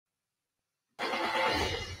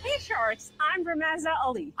Sharks, I'm Rameza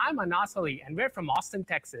Ali. I'm Anas Ali, and we're from Austin,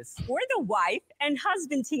 Texas. We're the wife and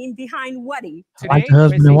husband team behind Wedy. Today, we're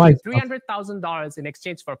seeking $300,000 in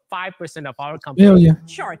exchange for 5% of our company.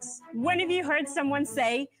 Sharks, when have you heard someone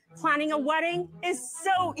say planning a wedding is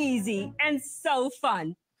so easy and so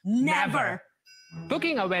fun? Never.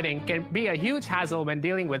 Booking a wedding can be a huge hassle when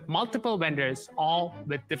dealing with multiple vendors, all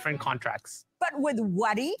with different contracts. But with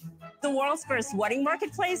Wedy, the world's first wedding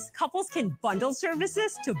marketplace, couples can bundle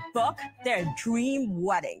services to book their dream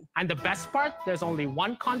wedding. And the best part, there's only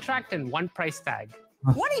one contract and one price tag.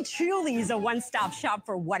 Wedy truly is a one-stop shop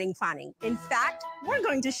for wedding planning. In fact, we're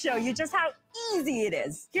going to show you just how easy it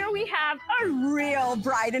is. Here we have a real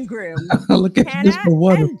bride and groom, Look at Hannah this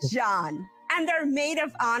and John. And their maid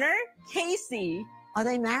of honor, Casey. Are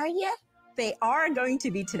they married yet? They are going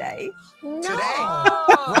to be today. No. Today?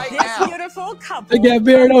 Right This now. beautiful couple They got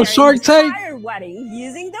married on Shark Tank. entire wedding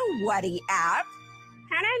using the Wedy app.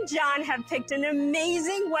 Hannah and John have picked an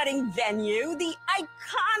amazing wedding venue, the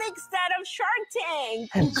iconic set of Shark Tank.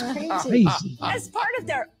 That's crazy. As part of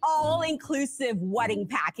their all-inclusive wedding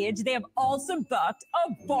package, they have also booked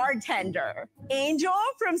a bartender, Angel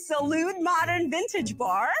from Salute Modern Vintage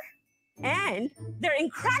Bar, and their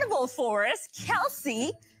incredible florist,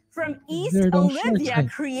 Kelsey from East Olivia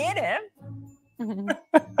Creative.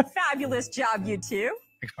 Fabulous job, you two.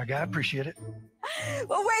 Thanks, my guy. Appreciate it.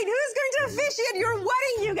 Well, wait, who's going to officiate your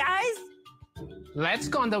wedding, you guys? Let's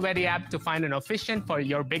go on the Wedy app to find an officiant for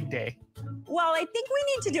your big day. Well, I think we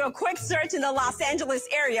need to do a quick search in the Los Angeles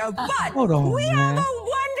area, but we man. have a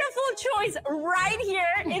wonderful choice right here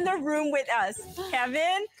in the room with us.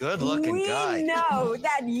 Kevin, Good-looking guy. we know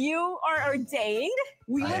that you are ordained.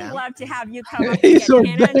 We would am. love to have you come up and He's get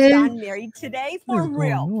Hannah and ordained. John married today for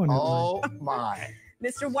real. Oh, my.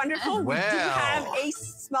 Mr. Wonderful, we do have a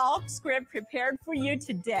small script prepared for you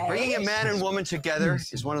today. Bringing a man and woman together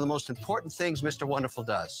is one of the most important things Mr. Wonderful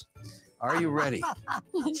does. Are you ready?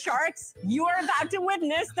 Sharks, you are about to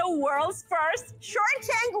witness the world's first Shark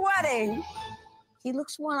Tank wedding. He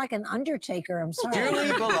looks more like an undertaker. I'm sorry.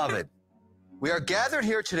 Dearly beloved, we are gathered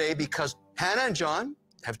here today because Hannah and John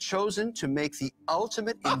have chosen to make the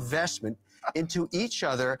ultimate investment into each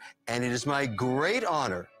other, and it is my great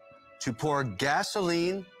honor to pour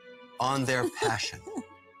gasoline on their passion.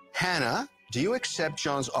 Hannah, do you accept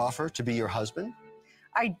John's offer to be your husband?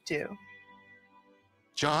 I do.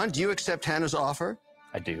 John, do you accept Hannah's offer?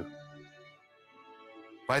 I do.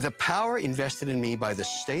 By the power invested in me by the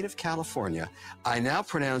state of California, I now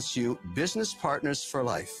pronounce you business partners for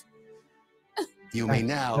life. You may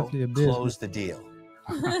now close the deal.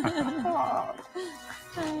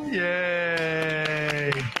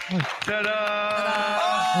 Yay! Ta-da!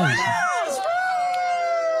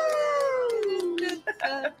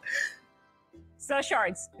 So,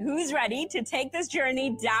 Sharks, who's ready to take this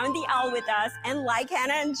journey down the aisle with us and, like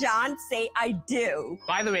Hannah and John, say I do?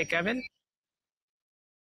 By the way, Kevin,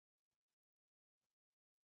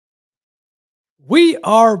 We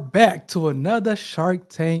are back to another Shark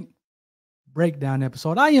Tank breakdown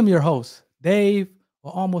episode. I am your host, Dave,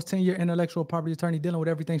 an almost 10-year intellectual property attorney dealing with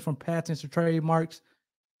everything from patents to trademarks,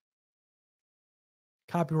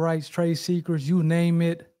 copyrights, trade secrets, you name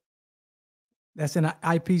it. That's in the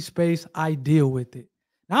IP space. I deal with it.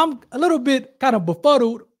 Now, I'm a little bit kind of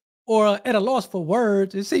befuddled or at a loss for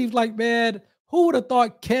words. It seems like, man, who would have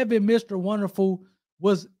thought Kevin, Mr. Wonderful,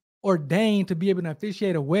 was ordained to be able to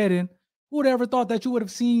officiate a wedding? Who would have ever thought that you would have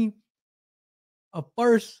seen a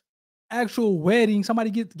first actual wedding, somebody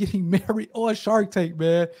getting married on Shark Tank,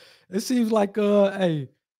 man? It seems like, hey,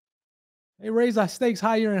 they raise our stakes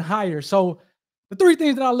higher and higher. So the three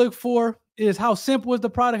things that I look for is how simple is the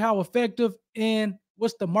product, how effective, and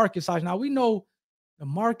what's the market size. Now, we know the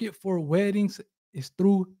market for weddings is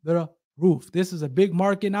through the roof. This is a big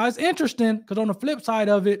market. Now, it's interesting because on the flip side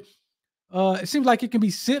of it, it seems like it can be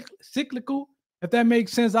cyclical, if that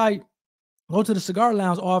makes sense. I go to the cigar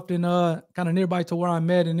lounge often, kind of nearby to where I'm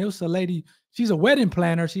at, and it was a lady, she's a wedding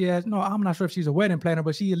planner. She has, no, I'm not sure if she's a wedding planner,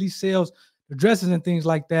 but she at least sells the dresses and things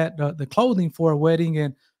like that, the clothing for a wedding.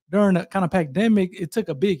 And during the kind of pandemic, it took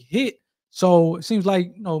a big hit. So it seems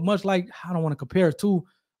like, you know, much like, I don't want to compare it to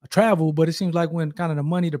a travel, but it seems like when kind of the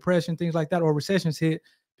money, depression, things like that, or recessions hit,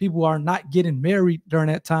 people are not getting married during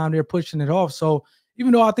that time. They're pushing it off. So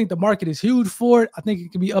even though I think the market is huge for it, I think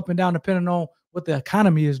it can be up and down depending on what the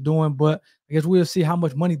economy is doing. But I guess we'll see how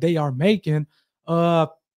much money they are making.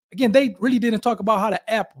 Again, they really didn't talk about how the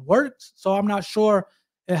app works. So I'm not sure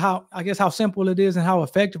how simple it is and how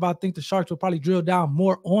effective. I think the Sharks will probably drill down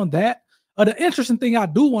more on that. The interesting thing I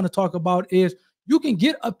do want to talk about is you can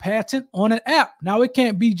get a patent on an app. Now, it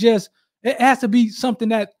can't be just, it has to be something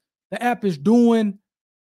that the app is doing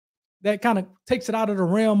that kind of takes it out of the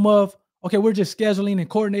realm of, okay, we're just scheduling and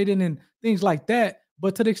coordinating and things like that.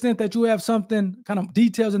 But to the extent that you have something kind of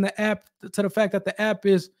details in the app, to the fact that the app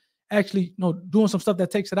is actually, doing some stuff that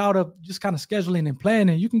takes it out of just kind of scheduling and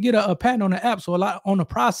planning, you can get a patent on the app. So a lot on the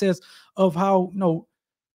process of how,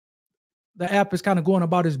 the app is kind of going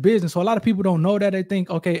about its business. So a lot of people don't know that. They think,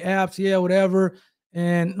 okay, apps, yeah, whatever.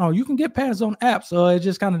 And no, you can get patents on apps. So it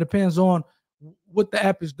just kind of depends on what the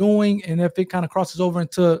app is doing, and if it kind of crosses over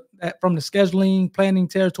into that, from the scheduling, planning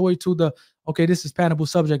territory to the, okay, this is patentable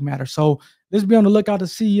subject matter. So let's be on the lookout to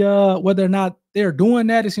see whether or not they're doing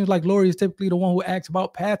that. It seems like Lori is typically the one who asks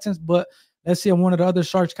about patents, but let's see if one of the other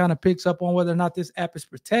sharks kind of picks up on whether or not this app is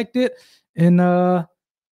protected. And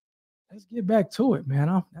let's get back to it,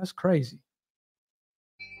 man. That's crazy.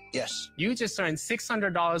 Yes. You just earned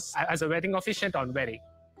 $600 as a wedding officiant on Wedy.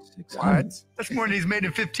 What? That's more than he's made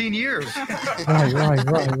in 15 years. Right.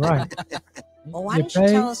 Well, why don't you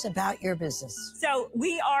tell us about your business? So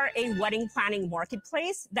we are a wedding planning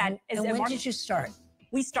marketplace that is. And when did you start?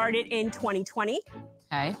 We started in 2020.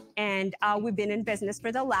 Okay. And we've been in business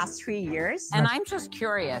for the last 3 years. And I'm just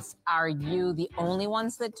curious, are you the only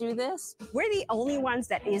ones that do this? We're the only ones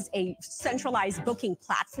that is a centralized booking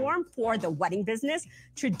platform for the wedding business.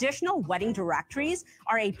 Traditional wedding directories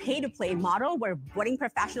are a pay-to-play model where wedding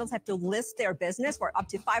professionals have to list their business for up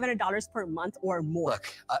to $500 per month or more.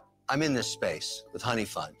 Look, I'm in this space with Honey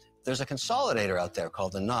Fund. There's a consolidator out there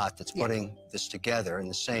called The Knot that's putting this together in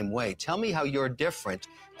the same way. Tell me how you're different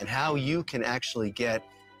and how you can actually get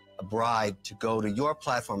a bride to go to your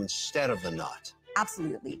platform instead of The Knot.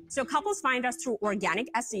 Absolutely. So couples find us through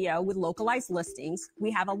organic SEO with localized listings.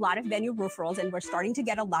 We have a lot of venue referrals, and we're starting to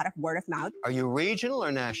get a lot of word of mouth. Are you regional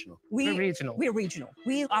or national? We're regional. We're regional.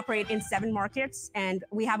 We operate in 7 markets, and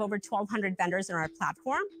we have over 1,200 vendors in our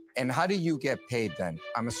platform. And how do you get paid then?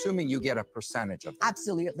 I'm assuming you get a percentage of that.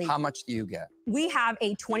 Absolutely. How much do you get? We have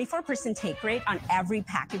a 24% take rate on every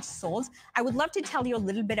package sold. I would love to tell you a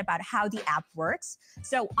little bit about how the app works.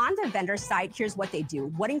 So on the vendor side, here's what they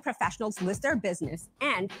do. Wedding professionals list their business,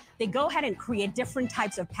 and they go ahead and create different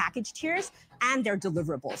types of package tiers and their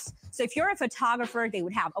deliverables. So if you're a photographer, they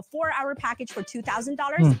would have a 4-hour package for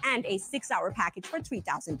 $2,000 and a 6-hour package for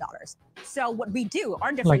 $3,000. So what we do,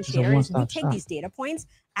 our differentiator is we take these data points,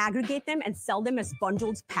 aggregate them, and sell them as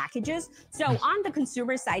bundled packages. So on the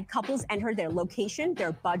consumer side, couples enter their location,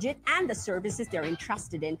 their budget, and the services they're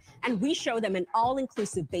interested in. And we show them an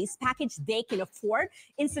all-inclusive base package they can afford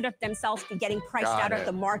instead of themselves getting priced out of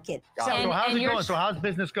the market. So how's it going? So how's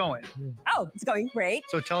business going? Oh, it's going great.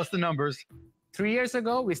 So tell us the numbers. 3 years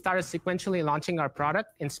ago, we started sequentially launching our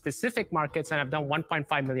product in specific markets and have done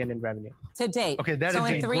 1.5 million in revenue. To date. Okay, that so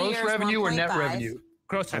is in gross revenue or net 1.5. revenue?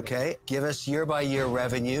 Gross revenue. Okay, give us year-by-year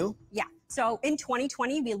revenue. Yeah. So in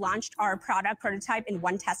 2020, we launched our product prototype in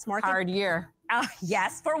 1 test market. Hard year.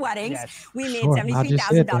 Yes, for weddings. Yes. We made Sure, I just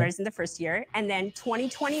said $73,000 in the first year. And then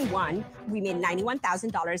 2021, we made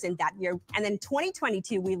 $91,000 in that year. And then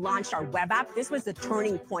 2022, we launched our web app. This was the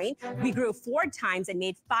turning point. We grew 4 times and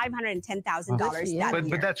made $510,000 that year.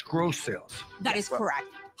 But that's gross sales. That is correct.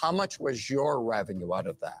 How much was your revenue out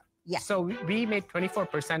of that? Yes. So we made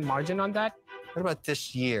 24% margin on that. What about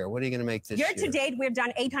this year? What are you going to make this year? Year to date, we've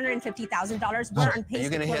done $850,000. We're on pace. Are you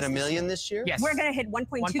going to hit close $1 million this year? Yes. We're going to hit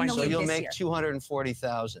 1.2 million So you'll this make year.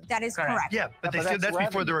 240,000. That is correct. Yeah, but that's that's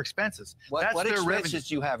before their expenses. That's What their revenue. expenses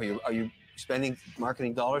do you have? Are you spending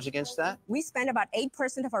marketing dollars against that? We spend about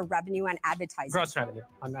 8% of our revenue on advertising. Gross revenue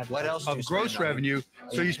on that. What else do you Of spend gross on it? revenue.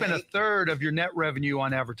 So you spend a third of your net revenue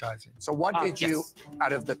on advertising. So what did you, Yes.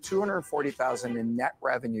 out of the 240,000 in net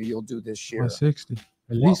revenue you'll do this year, 160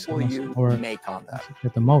 at what least, will you or make on that?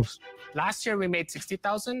 at the most. Last year we made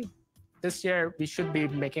 60,000. This year we should be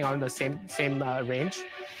making on the same range.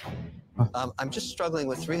 I'm just struggling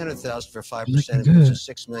with 300,000 for 5%. Looking It's good. a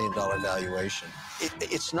 $6 million valuation.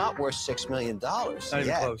 It's not worth $6 million. Not even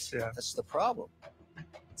yet. close, yeah. That's the problem.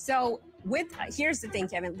 So here's the thing,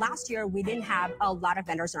 Kevin. Last year, we didn't have a lot of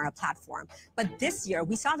vendors on our platform. But this year,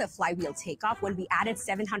 we saw the flywheel take off when we added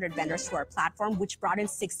 700 vendors to our platform, which brought in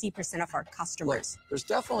 60% of our Look, customers. there's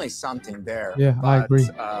definitely something there. Yeah, I but, agree.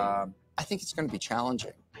 I think it's going to be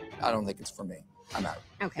challenging. I don't think it's for me. I'm out.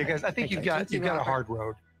 Okay. Because I think Okay. you've got a hard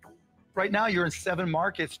road. Right now, you're in 7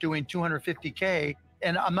 markets doing 250K,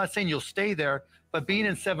 and I'm not saying you'll stay there, but being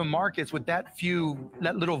in 7 markets with that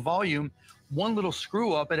little volume, one little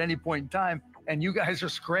screw up at any point in time, and you guys are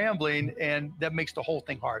scrambling, and that makes the whole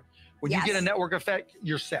thing hard. When you get a Yes. network effect,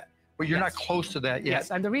 you're set, but you're not Yes. close to that yet.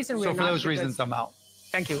 Yes, and the reason we're So for not those because- reasons, I'm out.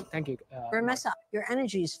 Thank you. Ramessa, your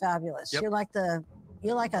energy is fabulous. Yep. You're like the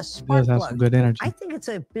You're like a He spark does have plug. some good energy. I think it's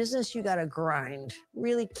a business you got to grind.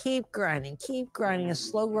 Really keep grinding. A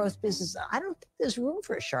slow growth business. I don't think there's room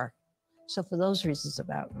for a shark. So for those reasons,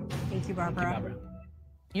 about. Thank you, Barbara.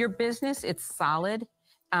 Your business, it's solid,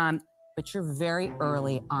 but you're very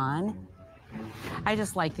early on. I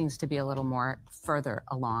just like things to be a little more further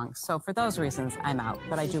along. So for those reasons, I'm out.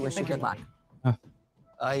 But I do wish you good luck.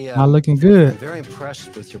 Not looking good. I'm very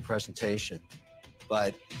impressed with your presentation,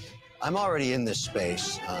 but I'm already in this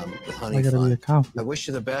space with Honey I gotta be a Fund. conflict. I wish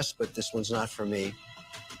you the best, but this one's not for me.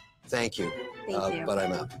 Thank you. Thank you. But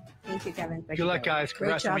I'm out. Thank you, Kevin. Good luck, guys.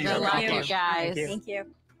 Congrats on what you Good guys luck, accomplished. you guys. Thank you.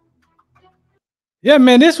 Yeah,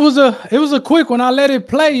 man, it was a quick one. I let it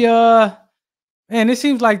play. Man, it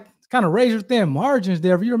seems like kind of razor thin margins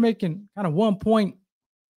there. If you're making kind of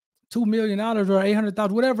 $1.2 million or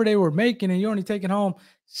 $800,000, whatever they were making, and you're only taking home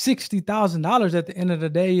 $60,000 at the end of the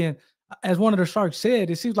day. And as one of the sharks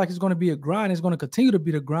said, it seems like it's going to be a grind. It's going to continue to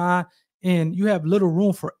be the grind, and you have little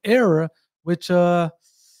room for error. Which, man,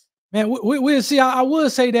 we'll see. I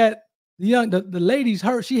would say that the lady's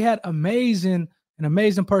hurt. She had an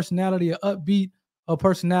amazing personality, an upbeat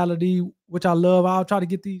personality, which I love. I'll try to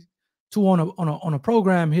get these two on a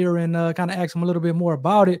program here and kind of ask them a little bit more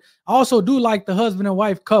about it. I also do like the husband and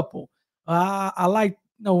wife couple. I like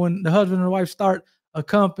when the husband and wife start a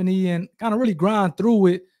company and kind of really grind through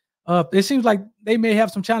it. It seems like they may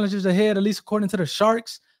have some challenges ahead, at least according to the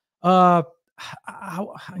sharks. Again,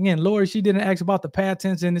 Lori, she didn't ask about the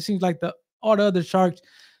patents, and it seems like all the other sharks,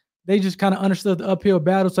 they just kind of understood the uphill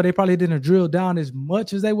battle, so they probably didn't drill down as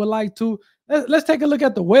much as they would like to. Let's take a look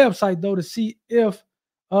at the website, though, to see if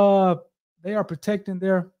they are protecting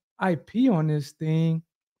their IP on this thing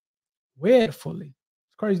Wedfully.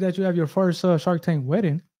 It's crazy that you have your first Shark Tank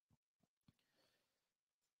wedding.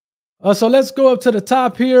 So let's go up to the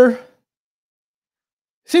top here.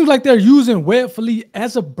 Seems like they're using Wedfully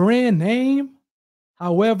as a brand name.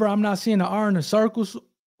 However, I'm not seeing the R in the circles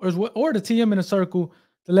or the TM in the circle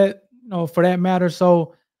to let for that matter.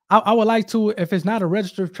 So I would like to, if it's not a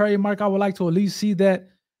registered trademark, I would like to at least see that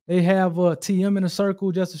they have a TM in a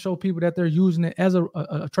circle just to show people that they're using it as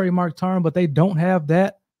a trademark term, but they don't have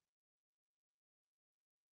that.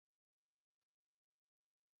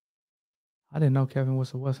 I didn't know Kevin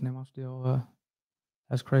was what's his name. I'm still,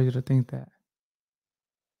 that's crazy to think that.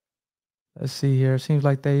 Let's see here. It seems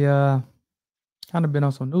like they kind of been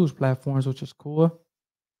on some news platforms, which is cool.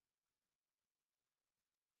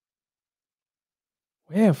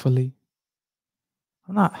 Carefully.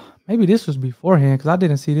 I'm not, maybe this was beforehand because I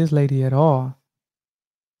didn't see this lady at all.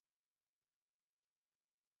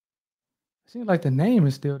 It seems like the name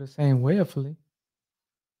is still the same, Carefully.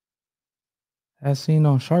 As seen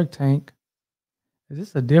on Shark Tank. Is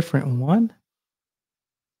this a different one?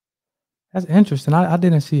 That's interesting. I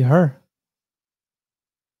didn't see her.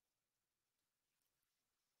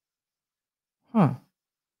 Huh.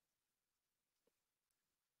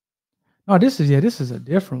 No, this is a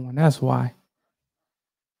different one. That's why.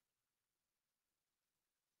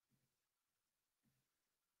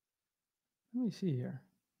 Let me see here.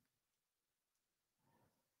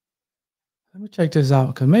 Let me check this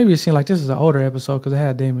out because maybe it seemed like this is an older episode because it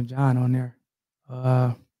had Damon John on there.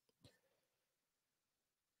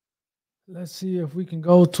 Let's see if we can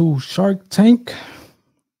go to Shark Tank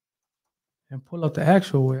and pull up the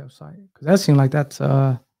actual website because that seemed like that's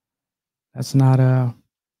not a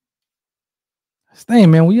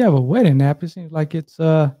thing, man. When you have a wedding app, it seems like it's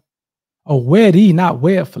a Wedy, not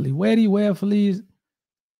Wedfully. Wedfully is,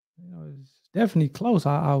 it's definitely close.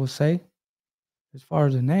 I would say, as far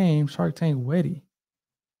as the name, Shark Tank Wedy.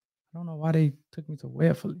 I don't know why they took me to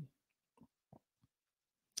Wedfully.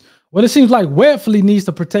 Well, it seems like Wedfully needs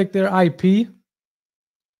to protect their IP. Here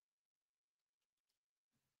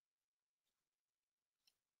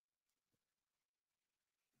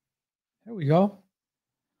we go.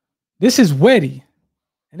 This is Wedy.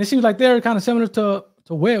 And it seems like they're kind of similar to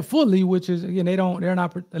Wedfully, which is, again, they're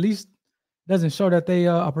not, at least doesn't show that they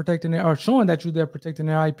are protecting their, or showing that they're protecting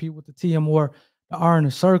their IP with the TM or the R in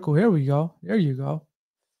the circle. Here we go. There you go.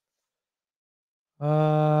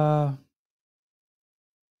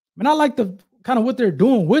 And I like the kind of what they're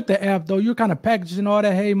doing with the app, though. You're kind of packaging all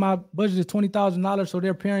that. Hey, my budget is $20,000, so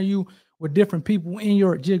they're pairing you with different people in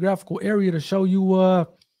your geographical area to show you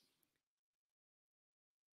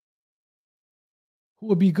who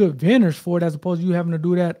would be good vendors for it, as opposed to you having to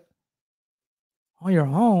do that on your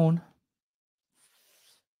own.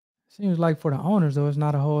 Seems like for the owners, though, it's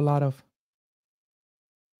not a whole lot of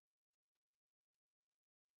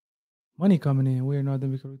money coming in. We're not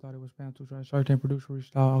them because we thought it was spam too. Shark Tank producer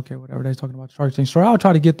reached out. Okay, whatever they're talking about Shark Tank. So I'll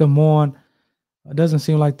try to get them on It doesn't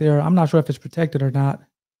seem like I'm not sure if it's protected or not.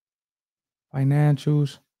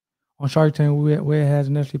 Financials. On Shark Tank, Wed has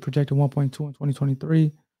initially projected 1.2 in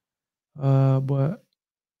 2023, but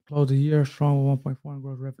closed the year strong with 1.4 in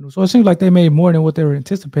gross revenue. So it seems like they made more than what they were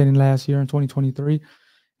anticipating last year in 2023.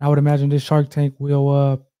 I would imagine this Shark Tank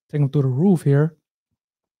will take them through the roof here.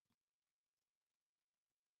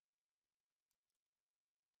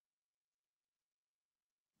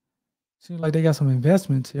 Seems like they got some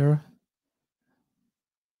investments here.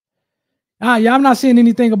 Yeah, I'm not seeing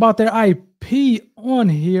anything about their IP on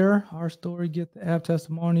here. Our story, get the app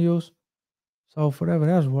testimonials. So for whatever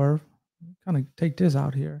that's worth, kind of take this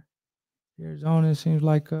out here. Arizona, it seems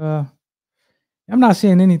like I'm not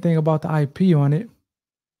seeing anything about the IP on it.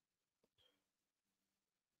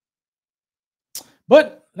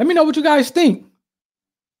 But let me know what you guys think.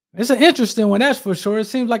 It's an interesting one, that's for sure. It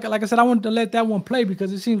seems like I said, I wanted to let that one play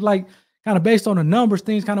because it seems like kind of based on the numbers,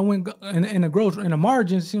 things kind of went in the growth, in the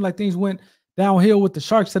margins. It seemed like things went downhill with the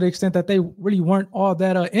Sharks to the extent that they really weren't all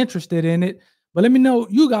that interested in it. But let me know,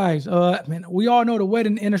 you guys. Man, we all know the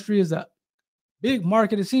wedding industry is a big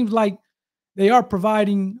market. It seems like they are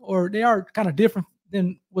providing, or they are kind of different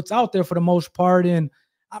than what's out there for the most part. And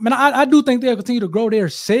I mean, I do think they'll continue to grow their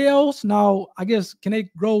sales. Now, I guess, can they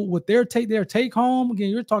grow with their take home? Again,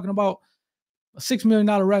 you're talking about a $6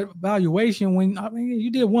 million valuation when, I mean, you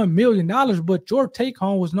did $1 million, but your take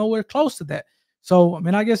home was nowhere close to that. So, I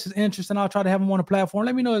mean, I guess it's interesting. I'll try to have them on a platform.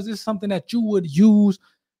 Let me know, is this something that you would use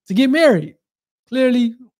to get married?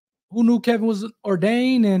 Clearly, who knew Kevin was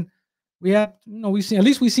ordained? And we have, we've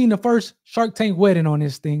seen the first Shark Tank wedding on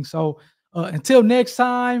this thing. So until next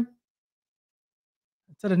time,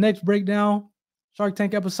 until the next breakdown, Shark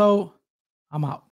Tank episode, I'm out.